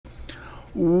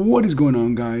What is going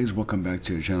on, guys? Welcome back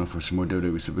to the channel for some more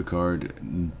WWE Supercard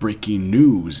breaking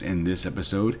news in this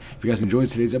episode. If you guys enjoyed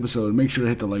today's episode, make sure to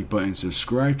hit the like button,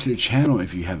 subscribe to the channel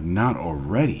if you have not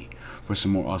already, for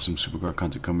some more awesome Supercard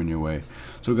content coming your way.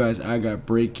 So guys, I got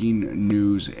breaking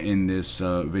news in this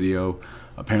video.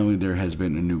 Apparently there has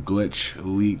been a new glitch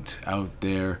leaked out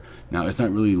there. Now it's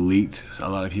not really leaked, a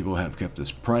lot of people have kept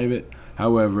this private.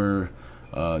 However,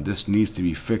 this needs to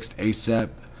be fixed ASAP.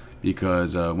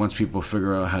 Because once people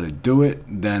figure out how to do it,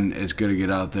 then it's going to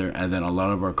get out there, and then a lot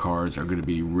of our cards are going to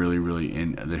be really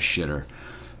in the shitter.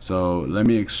 So let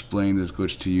me explain this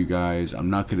glitch to you guys. I'm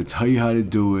not going to tell you how to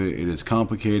do it. It is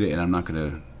complicated, and I'm not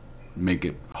going to make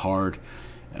it hard.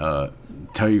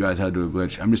 Tell you guys how to do a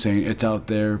glitch. I'm just saying it's out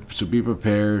there, so be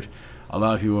prepared. A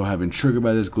lot of people have been triggered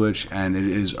by this glitch, and it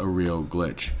is a real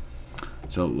glitch.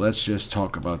 So let's just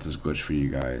talk about this glitch for you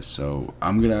guys. So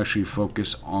I'm going to actually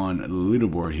focus on the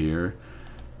leaderboard here,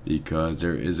 because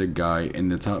there is a guy in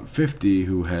the top 50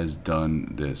 who has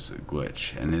done this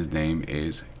glitch, and his name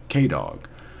is K-Dog.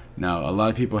 Now a lot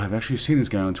of people have actually seen this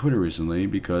guy on Twitter recently,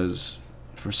 because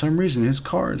for some reason his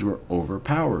cards were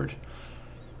overpowered.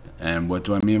 And what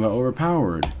do I mean by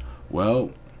overpowered?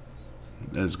 Well,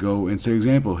 let's go into the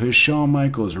example. His Shawn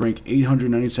Michaels, rank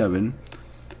 897,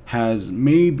 has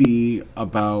maybe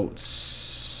about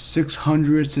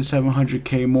 600 to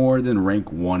 700k more than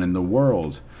rank 1 in the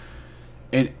world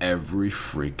in every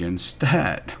freaking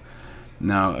stat.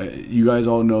 Now you guys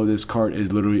all know this card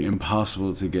is literally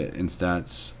impossible to get in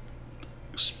stats.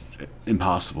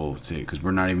 Impossible to, because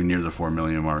we're not even near the 4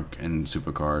 million mark in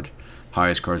Supercard.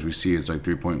 Highest cards we see is like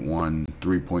 3.1,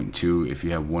 3.2 if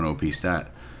you have one OP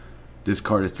stat. This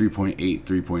card is 3.8,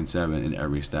 3.7 in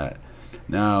every stat.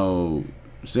 Now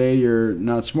say you're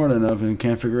not smart enough and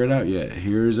can't figure it out yet.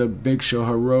 Here's a Big Show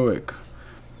heroic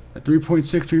at 3.6,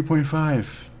 3.5,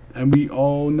 and we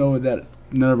all know that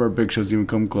none of our Big Shows even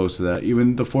come close to that.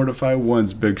 Even the 4 to 5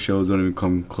 ones Big Shows don't even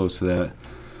come close to that.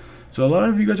 So a lot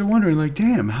of you guys are wondering, like,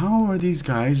 damn, how are these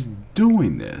guys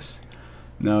doing this?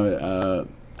 Now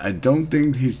I don't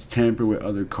think he's tampered with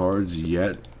other cards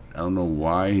yet. I don't know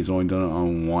why he's only done it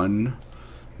on one.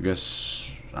 I guess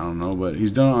I don't know, but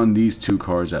he's done it on these two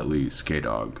cards at least,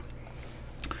 K-Dog.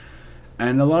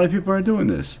 And a lot of people are doing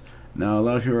this. Now, a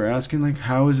lot of people are asking, like,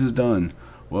 how is this done?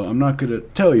 Well, I'm not going to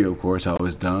tell you, of course, how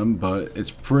it's done, but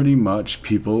it's pretty much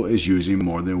people is using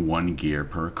more than one gear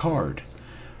per card.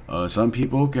 Some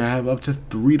people can have up to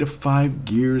 3 to 5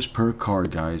 gears per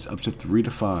card, guys. Up to 3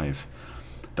 to 5.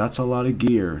 That's a lot of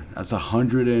gear. That's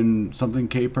 100 and something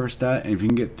K per stat. And if you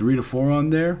can get 3 to 4 on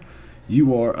there,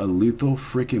 you are a lethal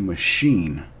freaking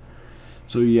machine.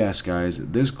 So yes, guys,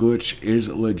 this glitch is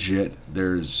legit.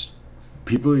 There's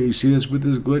people, you see this with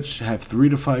this glitch, have 3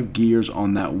 to 5 gears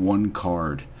on that one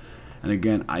card. And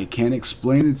again, I can't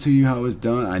explain it to you how it's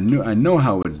done. I know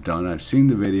how it's done. I've seen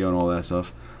the video and all that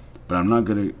stuff, but I'm not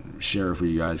gonna share it for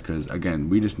you guys, because again,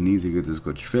 we just need to get this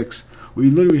glitch fixed. We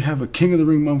literally have a King of the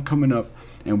Ring month coming up,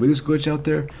 and with this glitch out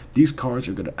there, these cards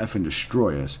are gonna effing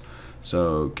destroy us.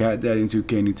 So Cat Daddy and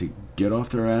 2K need to get off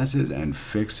their asses and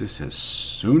fix this as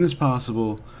soon as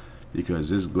possible,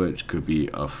 because this glitch could be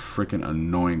a freaking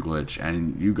annoying glitch.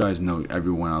 And you guys know,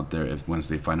 everyone out there, if once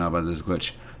they find out about this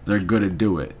glitch, they're gonna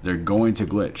do it. They're going to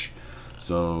glitch.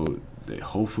 So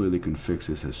hopefully they can fix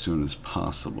this as soon as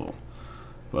possible.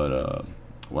 But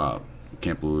wow,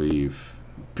 can't believe,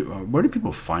 where do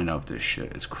people find out this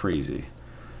shit? It's crazy.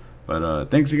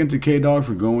 But thanks again to K-Dog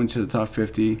for going to the top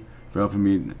 50, for helping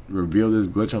me reveal this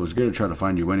glitch. I was gonna try to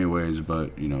find you anyways,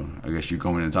 but you know, I guess you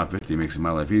going in the top 50 makes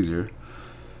my life easier.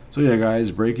 So yeah,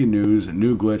 guys, breaking news, a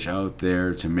new glitch out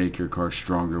there to make your card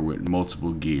stronger with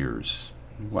multiple gears.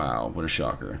 Wow, what a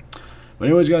shocker. But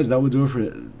anyways, guys, that will do it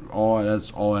for all.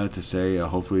 That's all I had to say.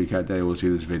 Hopefully Cat Daddy will see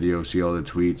this video, see all the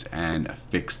tweets, and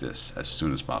fix this as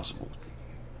soon as possible.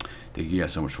 Thank you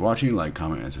guys so much for watching. Like,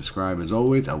 comment, and subscribe. As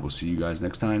always, I will see you guys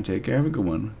next time. Take care. Have a good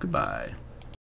one. Goodbye.